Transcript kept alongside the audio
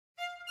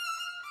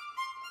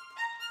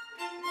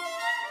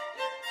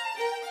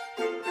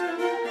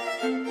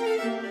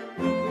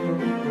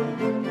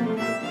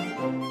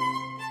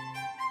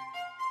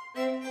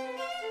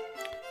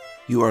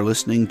You are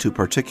listening to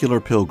Particular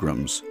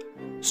Pilgrims,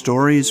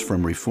 stories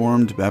from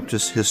Reformed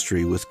Baptist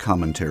history with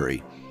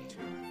commentary.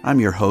 I'm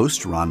your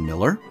host, Ron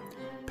Miller,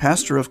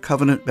 pastor of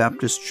Covenant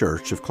Baptist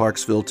Church of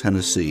Clarksville,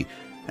 Tennessee,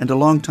 and a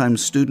longtime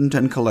student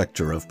and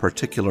collector of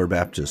Particular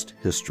Baptist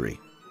history.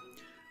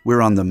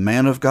 We're on the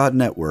Man of God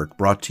Network,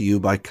 brought to you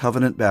by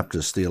Covenant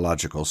Baptist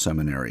Theological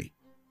Seminary.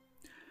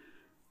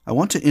 I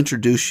want to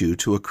introduce you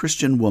to a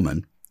Christian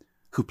woman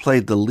who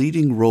played the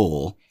leading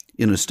role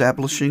in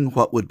establishing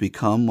what would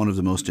become one of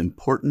the most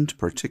important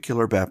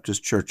Particular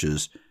Baptist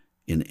churches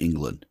in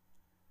England.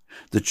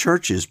 The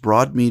church is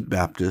Broadmead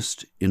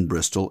Baptist in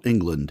Bristol,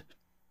 England.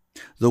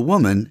 The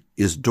woman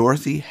is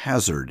Dorothy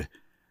Hazzard,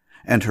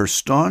 and her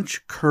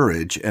staunch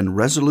courage and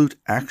resolute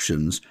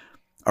actions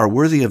are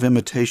worthy of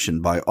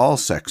imitation by all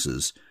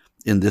sexes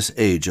in this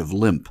age of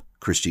limp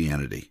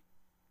Christianity.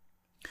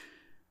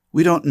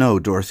 We don't know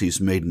Dorothy's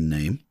maiden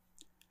name.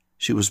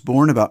 She was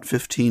born about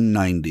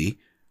 1590,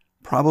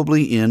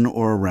 probably in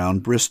or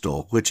around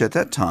Bristol, which at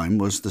that time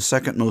was the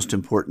second most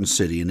important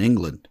city in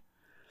England.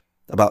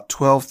 About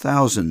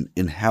 12,000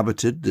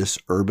 inhabited this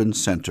urban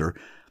center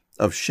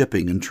of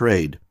shipping and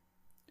trade.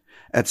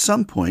 At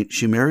some point,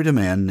 she married a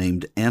man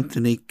named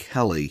Anthony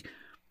Kelly,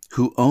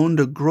 who owned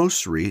a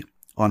grocery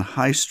on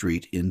High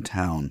Street in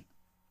town.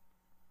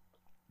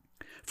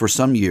 For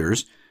some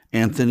years,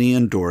 Anthony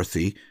and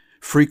Dorothy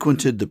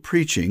frequented the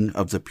preaching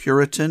of the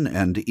Puritan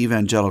and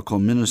evangelical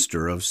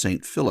minister of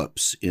St.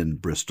 Philip's in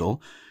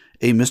Bristol,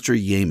 a Mr.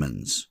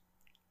 Yeamans.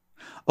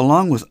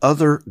 Along with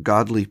other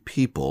godly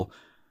people,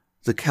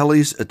 the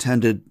Kellys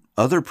attended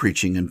other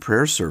preaching and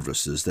prayer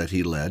services that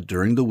he led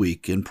during the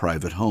week in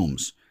private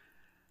homes.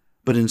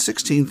 But in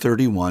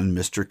 1631,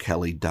 Mr.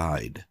 Kelly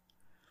died.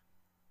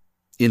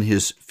 In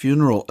his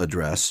funeral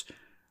address,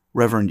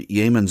 Reverend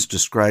Yeamans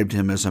described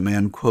him as a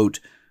man, quote,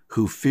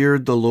 who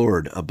feared the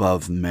Lord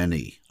above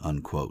many,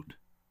 unquote.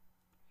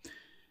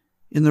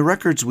 In the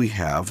records we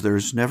have,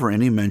 there's never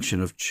any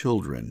mention of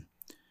children,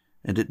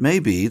 and it may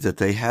be that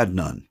they had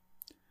none.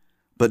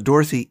 But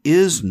Dorothy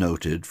is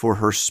noted for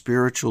her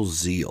spiritual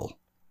zeal.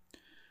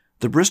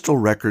 The Bristol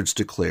records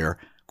declare,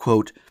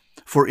 quote,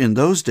 for in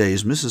those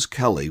days Mrs.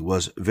 Kelly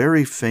was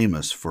very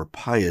famous for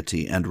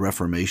piety and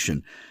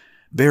reformation,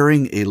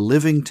 bearing a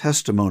living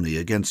testimony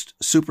against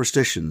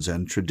superstitions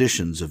and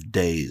traditions of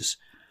days.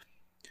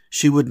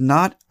 She would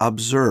not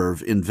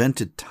observe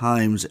invented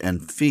times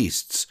and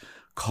feasts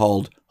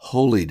called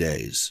holy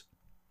days.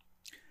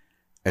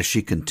 As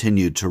she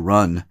continued to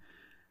run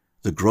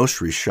the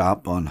grocery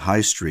shop on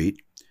High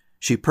Street,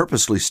 she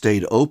purposely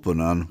stayed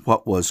open on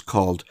what was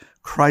called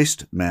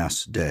Christ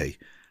Mass Day,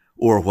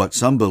 or what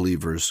some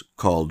believers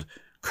called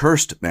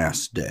Cursed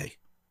Mass Day.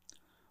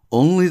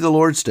 Only the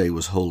Lord's Day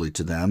was holy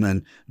to them,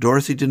 and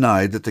Dorothy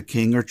denied that the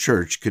king or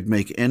church could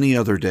make any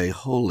other day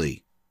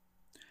holy.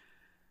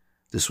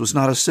 This was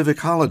not a civic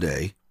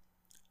holiday.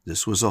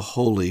 This was a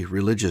holy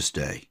religious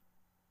day.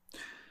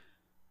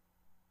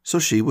 So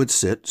she would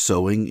sit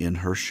sewing in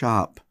her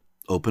shop,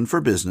 open for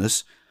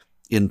business,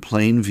 in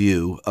plain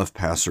view of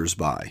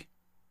passers-by.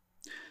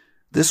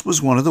 This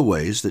was one of the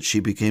ways that she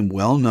became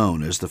well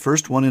known as the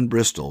first one in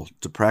Bristol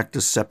to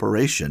practice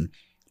separation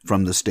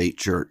from the state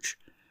church.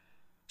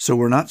 So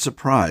we're not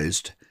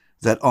surprised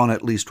that on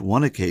at least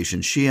one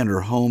occasion she and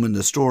her home and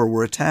the store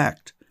were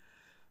attacked.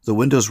 The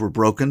windows were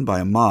broken by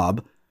a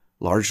mob,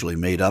 largely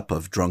made up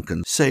of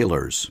drunken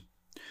sailors.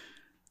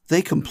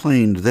 They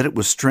complained that it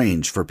was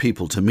strange for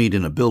people to meet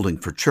in a building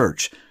for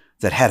church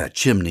that had a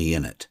chimney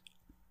in it.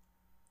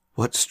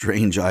 What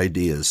strange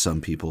ideas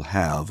some people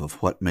have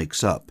of what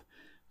makes up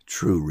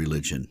true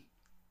religion.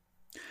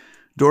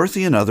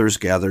 Dorothy and others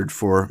gathered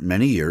for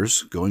many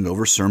years, going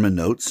over sermon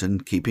notes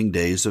and keeping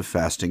days of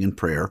fasting and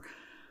prayer.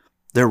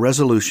 Their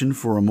resolution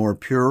for a more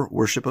pure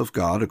worship of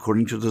God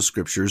according to the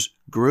Scriptures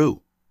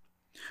grew.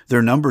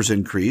 Their numbers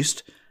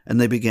increased, and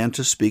they began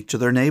to speak to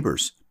their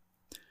neighbors.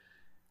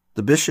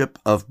 The Bishop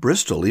of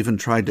Bristol even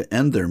tried to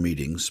end their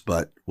meetings,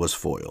 but was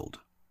foiled.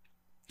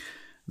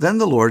 Then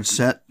the Lord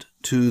sent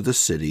to the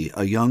city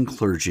a young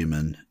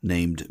clergyman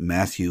named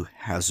Matthew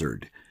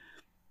Hazzard.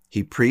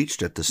 He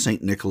preached at the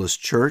St. Nicholas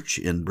Church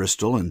in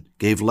Bristol and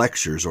gave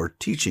lectures or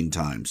teaching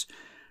times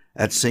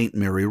at St.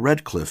 Mary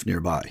Redcliffe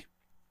nearby.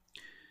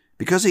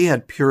 Because he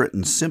had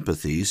Puritan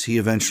sympathies, he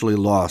eventually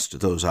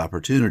lost those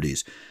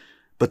opportunities.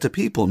 But the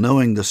people,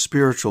 knowing the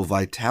spiritual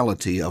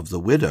vitality of the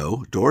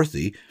widow,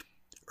 Dorothy,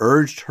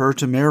 urged her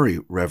to marry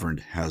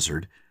Reverend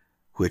Hazzard,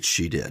 which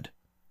she did.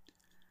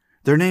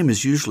 Their name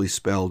is usually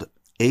spelled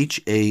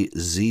Hazzard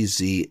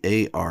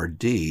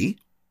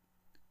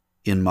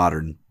in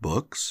modern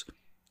books,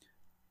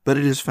 but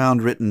it is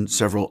found written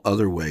several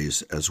other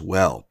ways as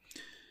well.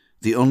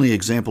 The only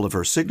example of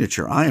her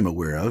signature I am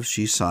aware of,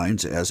 she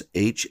signs as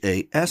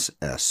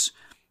Hassard,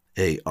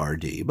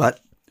 but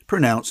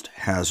pronounced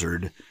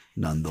Hazzard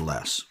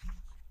nonetheless.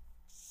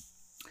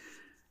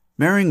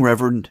 Marrying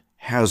Reverend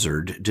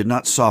Hazzard did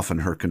not soften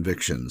her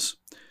convictions.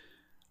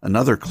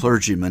 Another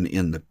clergyman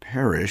in the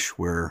parish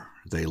where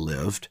they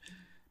lived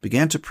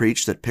began to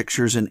preach that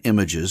pictures and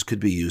images could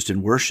be used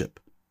in worship.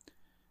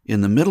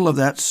 In the middle of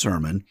that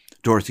sermon,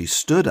 Dorothy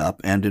stood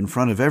up and in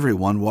front of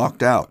everyone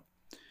walked out,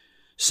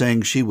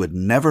 saying she would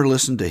never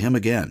listen to him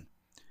again.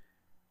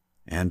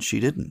 And she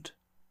didn't.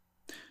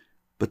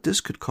 But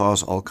this could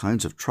cause all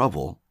kinds of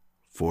trouble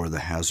for the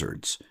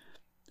Hazzards,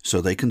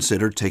 so they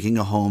considered taking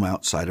a home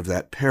outside of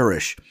that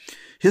parish.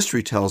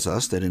 History tells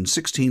us that in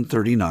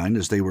 1639,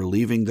 as they were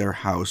leaving their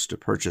house to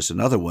purchase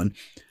another one,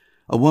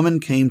 a woman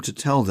came to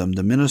tell them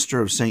the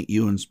minister of St.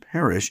 Ewan's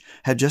parish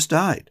had just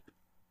died,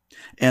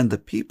 and the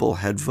people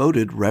had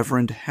voted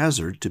Reverend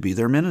Hazzard to be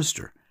their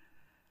minister.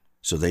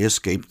 So they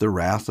escaped the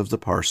wrath of the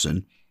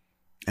parson,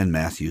 and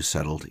Matthew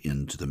settled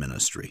into the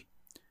ministry.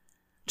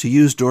 To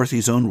use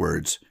Dorothy's own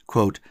words,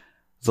 quote,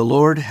 "The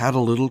Lord had a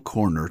little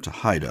corner to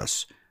hide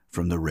us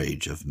from the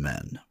rage of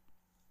men."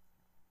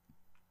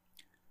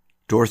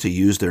 Dorothy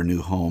used their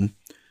new home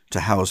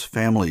to house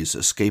families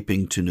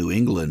escaping to New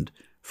England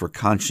for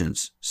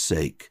conscience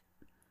sake.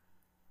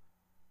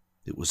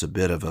 It was a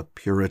bit of a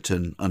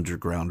Puritan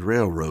Underground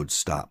Railroad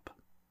stop.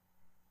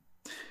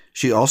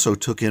 She also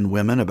took in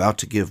women about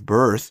to give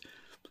birth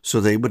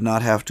so they would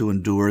not have to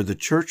endure the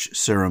church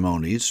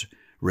ceremonies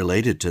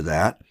related to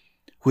that,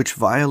 which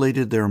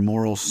violated their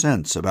moral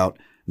sense about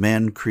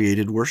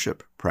man-created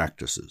worship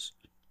practices.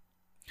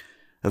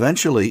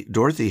 Eventually,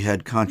 Dorothy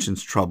had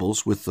conscience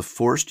troubles with the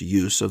forced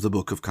use of the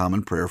Book of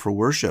Common Prayer for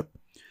worship.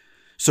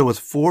 So with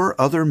 4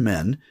 other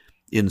men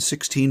in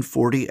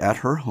 1640 at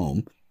her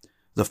home,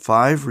 the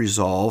 5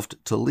 resolved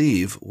to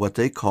leave what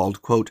they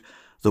called, quote,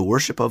 "the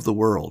worship of the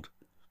world,"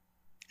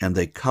 and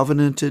they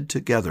covenanted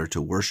together to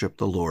worship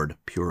the Lord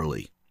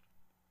purely.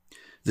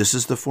 This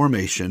is the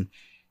formation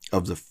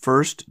of the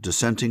first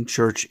dissenting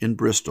church in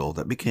Bristol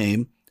that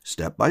became,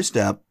 step by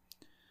step,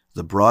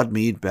 the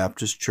Broadmead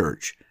Baptist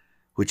Church,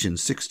 which in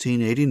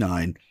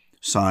 1689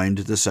 signed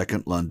the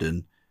Second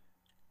London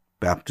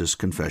Baptist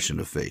Confession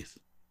of Faith.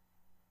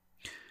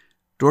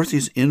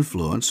 Dorothy's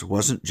influence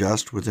wasn't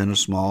just within a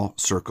small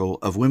circle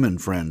of women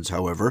friends,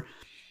 however.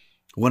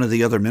 One of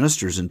the other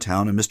ministers in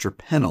town, a Mr.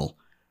 Pennell,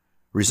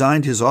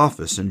 resigned his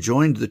office and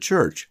joined the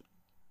church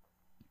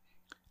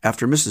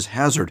after Mrs.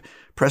 Hazzard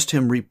pressed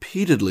him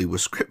repeatedly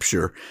with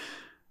Scripture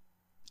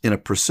in a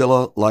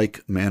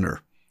Priscilla-like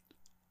manner.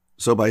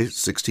 So by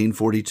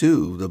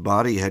 1642, the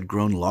body had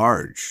grown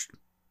large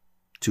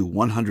to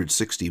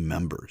 160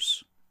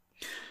 members.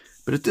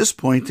 But at this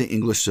point, the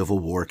English Civil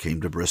War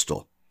came to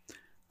Bristol.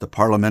 The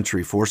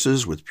parliamentary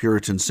forces with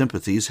Puritan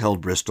sympathies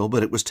held Bristol,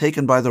 but it was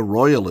taken by the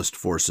Royalist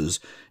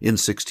forces in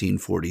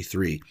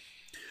 1643.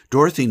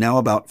 Dorothy, now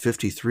about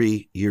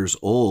 53 years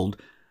old,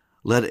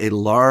 led a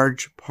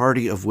large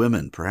party of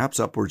women, perhaps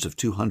upwards of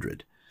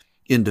 200,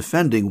 in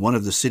defending one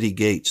of the city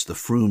gates, the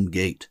Froom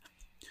Gate.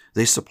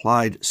 They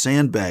supplied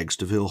sandbags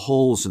to fill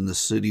holes in the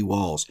city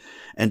walls,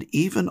 and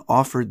even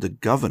offered the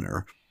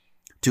governor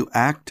to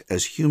act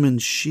as human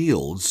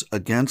shields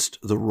against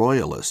the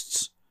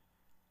Royalists.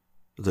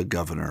 The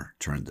governor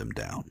turned them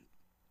down.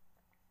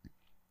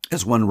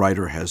 As one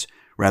writer has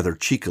rather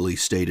cheekily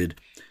stated,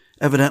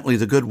 evidently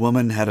the good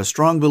woman had a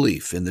strong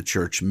belief in the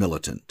church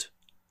militant.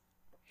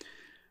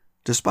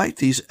 Despite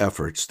these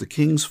efforts, the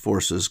king's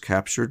forces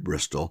captured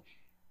Bristol,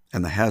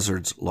 and the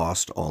Hazzards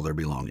lost all their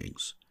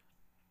belongings.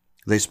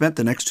 They spent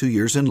the next 2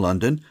 years in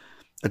London,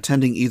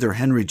 attending either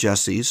Henry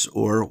Jesse's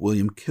or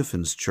William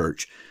Kiffin's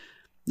church.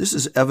 This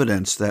is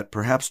evidence that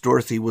perhaps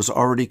Dorothy was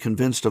already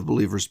convinced of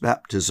believers'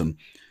 baptism.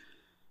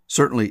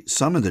 Certainly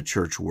some in the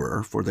church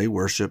were, for they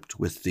worshipped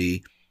with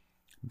the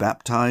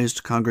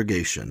baptized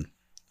congregation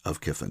of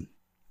Kiffin.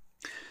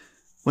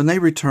 When they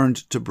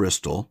returned to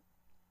Bristol,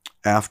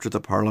 after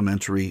the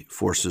parliamentary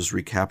forces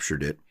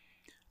recaptured it,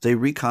 they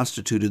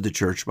reconstituted the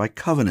church by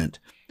covenant.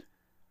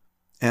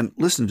 And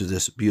listen to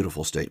this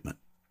beautiful statement.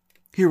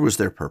 Here was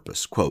their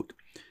purpose, quote,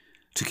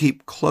 "to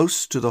keep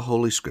close to the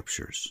Holy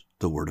Scriptures,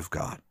 the Word of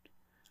God,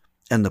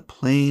 and the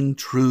plain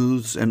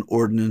truths and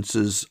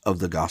ordinances of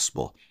the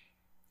gospel,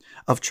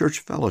 of church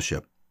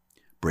fellowship,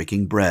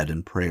 breaking bread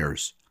and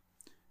prayers,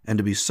 and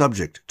to be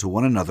subject to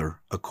one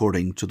another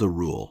according to the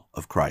rule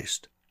of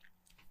Christ."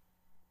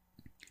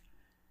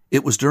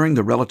 It was during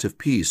the relative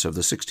peace of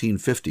the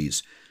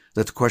 1650s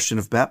that the question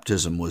of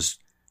baptism was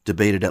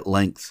debated at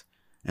length,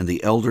 and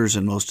the elders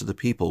and most of the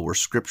people were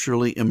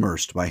scripturally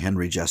immersed by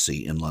Henry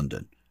Jesse in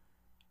London.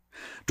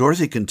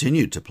 Dorothy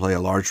continued to play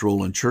a large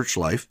role in church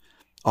life,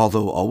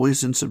 although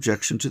always in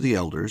subjection to the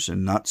elders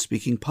and not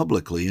speaking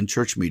publicly in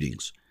church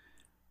meetings.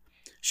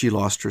 She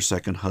lost her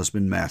second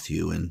husband,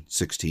 Matthew, in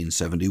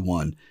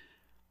 1671,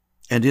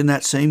 and in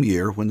that same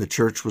year, when the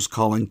church was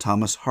calling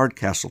Thomas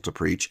Hardcastle to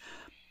preach,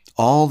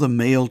 all the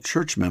male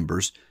church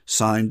members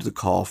signed the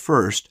call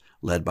first,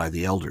 led by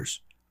the elders.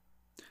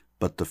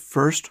 But the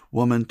first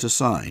woman to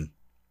sign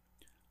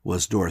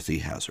was Dorothy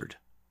Hazzard.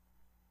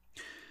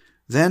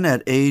 Then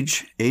at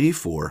age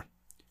 84,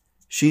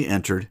 she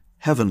entered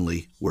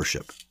heavenly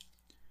worship.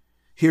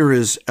 Here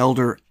is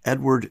Elder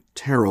Edward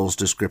Terrell's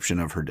description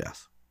of her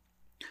death.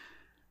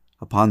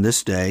 "Upon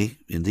this day,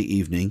 in the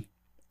evening,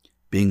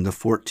 being the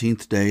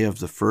 14th day of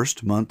the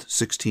first month,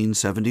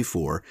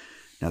 1674,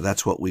 now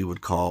that's what we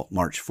would call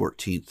March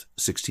 14th,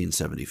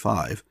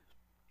 1675,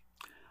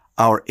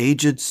 Our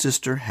aged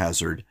sister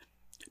Hazzard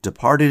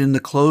departed in the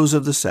close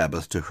of the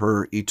Sabbath to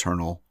her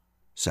eternal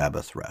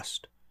Sabbath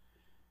rest.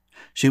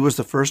 She was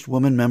the first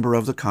woman member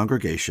of the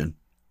congregation.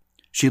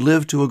 She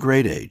lived to a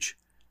great age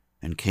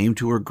and came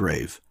to her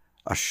grave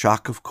a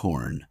shock of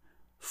corn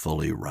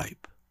fully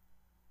ripe.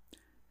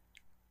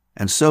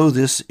 And so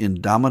this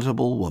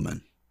indomitable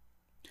woman,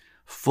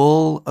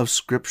 full of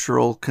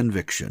scriptural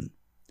conviction,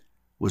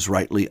 was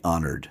rightly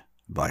honored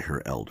by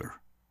her elder.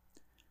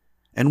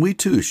 And we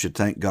too should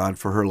thank God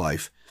for her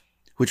life,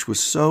 which was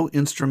so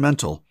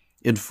instrumental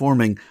in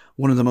forming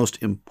one of the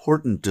most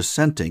important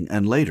dissenting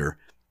and later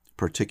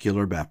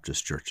particular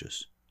Baptist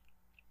churches.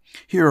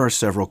 Here are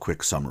several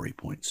quick summary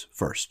points.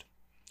 First,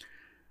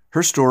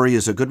 her story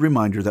is a good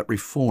reminder that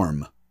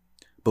reform,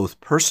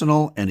 both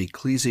personal and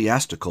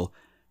ecclesiastical,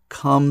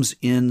 comes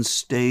in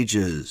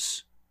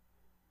stages.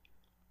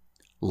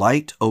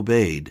 Light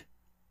obeyed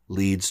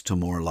leads to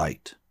more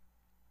light.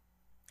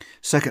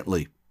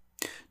 Secondly,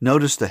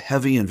 notice the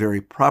heavy and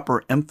very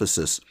proper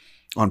emphasis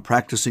on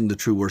practicing the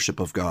true worship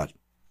of God.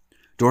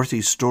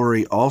 Dorothy's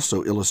story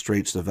also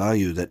illustrates the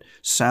value that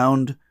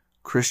sound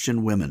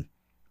Christian women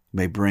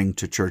may bring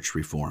to church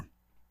reform.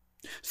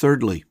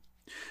 Thirdly,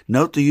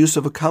 note the use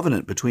of a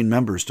covenant between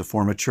members to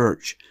form a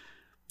church.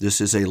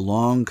 This is a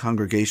long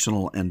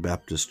congregational and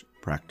Baptist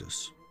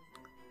practice.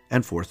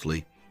 And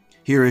fourthly,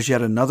 here is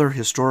yet another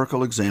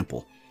historical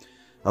example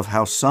of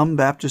how some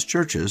Baptist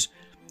churches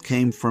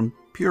came from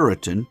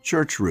Puritan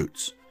church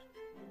roots.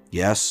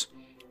 Yes,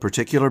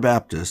 particular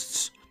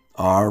Baptists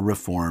are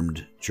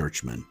Reformed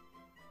churchmen.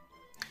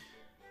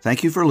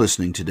 Thank you for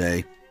listening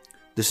today.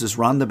 This is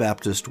Ron the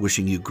Baptist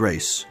wishing you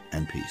grace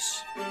and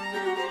peace.